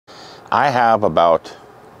I have about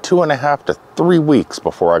 2.5 to 3 weeks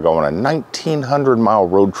before I go on a 1,900-mile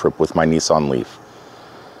road trip with my Nissan Leaf.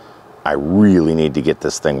 I really need to get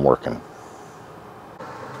this thing working.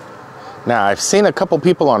 Now, I've seen a couple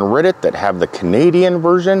people on Reddit that have the Canadian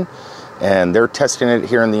version, and they're testing it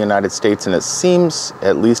here in the United States, and it seems,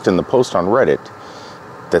 at least in the post on Reddit,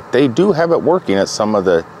 that they do have it working at some of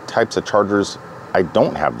the types of chargers I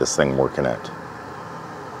don't have this thing working at.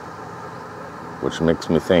 Which makes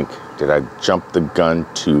me think, did I jump the gun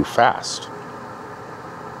too fast?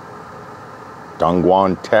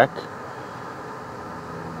 Dongguan Tech?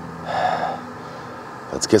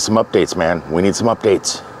 Let's get some updates, man. We need some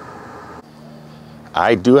updates.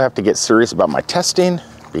 I do have to get serious about my testing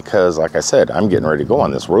because, like I said, I'm getting ready to go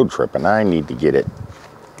on this road trip and I need to get it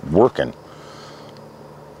working.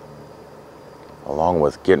 Along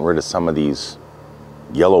with getting rid of some of these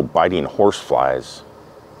yellow biting horse flies.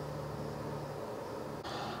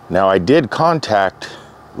 Now, I did contact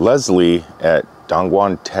Leslie at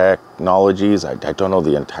Dongguan Technologies. I don't know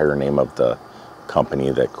the entire name of the company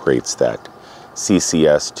that creates that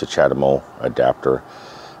CCS to Chademo adapter,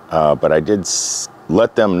 but I did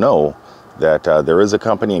let them know that there is a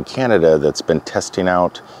company in Canada that's been testing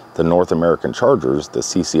out the North American chargers, the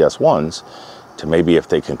ccs1s, to maybe if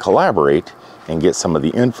they can collaborate and get some of the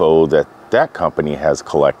info that that company has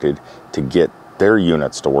collected to get their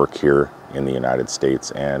units to work here in the United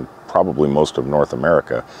States and probably most of North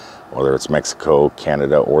America, whether it's Mexico,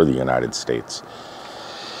 Canada, or the United States.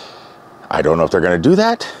 I don't know if they're going to do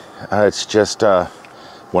that. It's just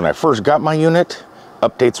when I first got my unit,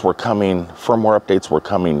 updates were coming, firmware updates were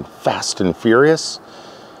coming fast and furious.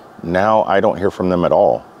 Now I don't hear from them at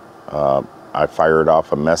all. I fired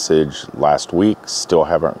off a message last week, still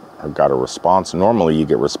haven't got a response. Normally you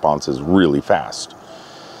get responses really fast.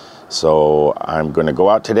 So I'm going to go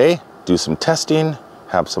out today, do some testing,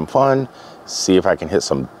 have some fun, see if I can hit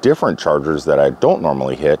some different chargers that I don't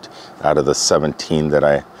normally hit out of the 17 that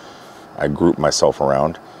I group myself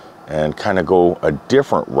around, and kind of go a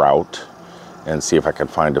different route and see if I can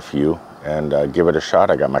find a few and give it a shot.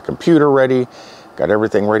 I got my computer ready, got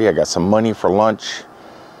everything ready. I got some money for lunch,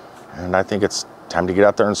 and I think it's time to get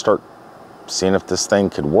out there and start seeing if this thing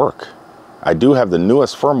could work. I do have the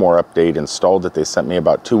newest firmware update installed that they sent me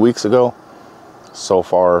about 2 weeks ago. So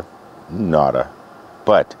far, nada.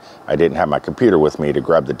 But I didn't have my computer with me to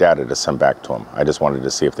grab the data to send back to them. I just wanted to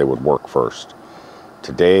see if they would work first.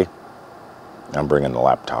 Today, I'm bringing the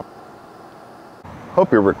laptop.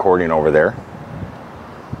 Hope you're recording over there.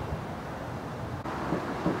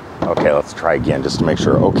 Okay, let's try again just to make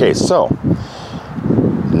sure. Okay, so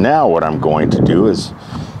now what I'm going to do is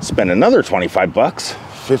spend another 25 bucks,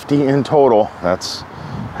 50 in total. That's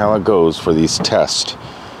how it goes for these tests.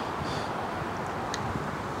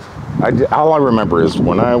 All I remember is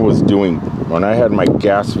when I had my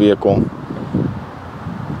gas vehicle,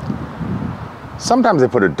 sometimes they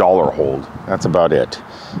put a $1 hold. That's about it.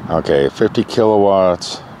 Okay, 50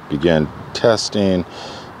 kilowatts, begin testing.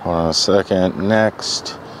 Hold on a second,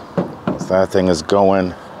 next. That thing is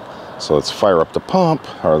going. So let's fire up the pump,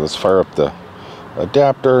 or let's fire up the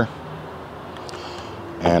adapter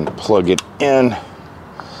and plug it in.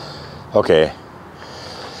 Okay.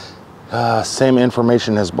 Same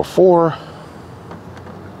information as before.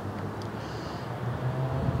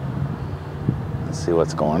 Let's see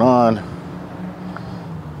what's going on.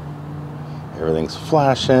 Everything's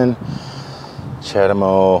flashing.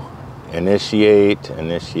 Chademo, initiate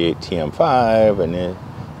TM5,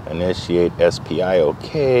 initiate SPI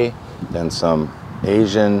OK. Then some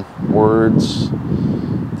Asian words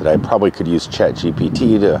that I probably could use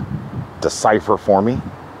ChatGPT to decipher for me.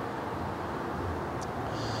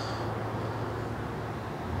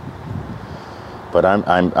 But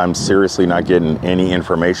I'm seriously not getting any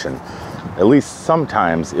information. At least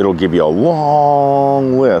sometimes it'll give you a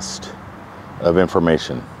long list of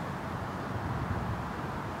information.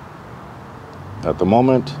 At the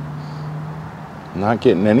moment, not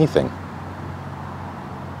getting anything.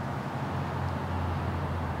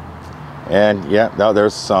 And yeah, now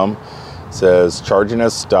there's some. It says charging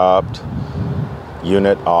has stopped,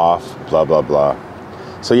 unit off, blah, blah, blah.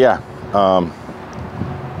 So yeah,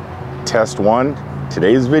 test one,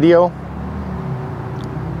 today's video,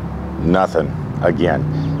 nothing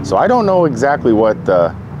again. So I don't know exactly what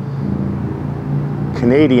the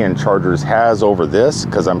Canadian chargers has over this,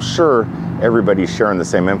 because I'm sure everybody's sharing the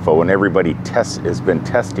same info and everybody has been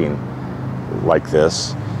testing like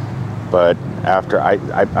this. But after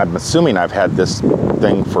I'm assuming I've had this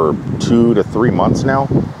thing for 2 to 3 months now,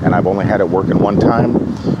 and I've only had it working one time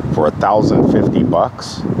for $1,050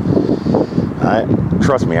 bucks.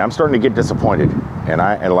 Trust me, I'm starting to get disappointed.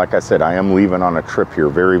 And like I said, I am leaving on a trip here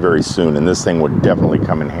very, very soon, and this thing would definitely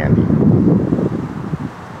come in handy.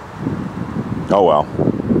 Oh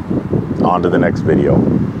well, on to the next video.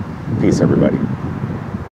 Peace, everybody.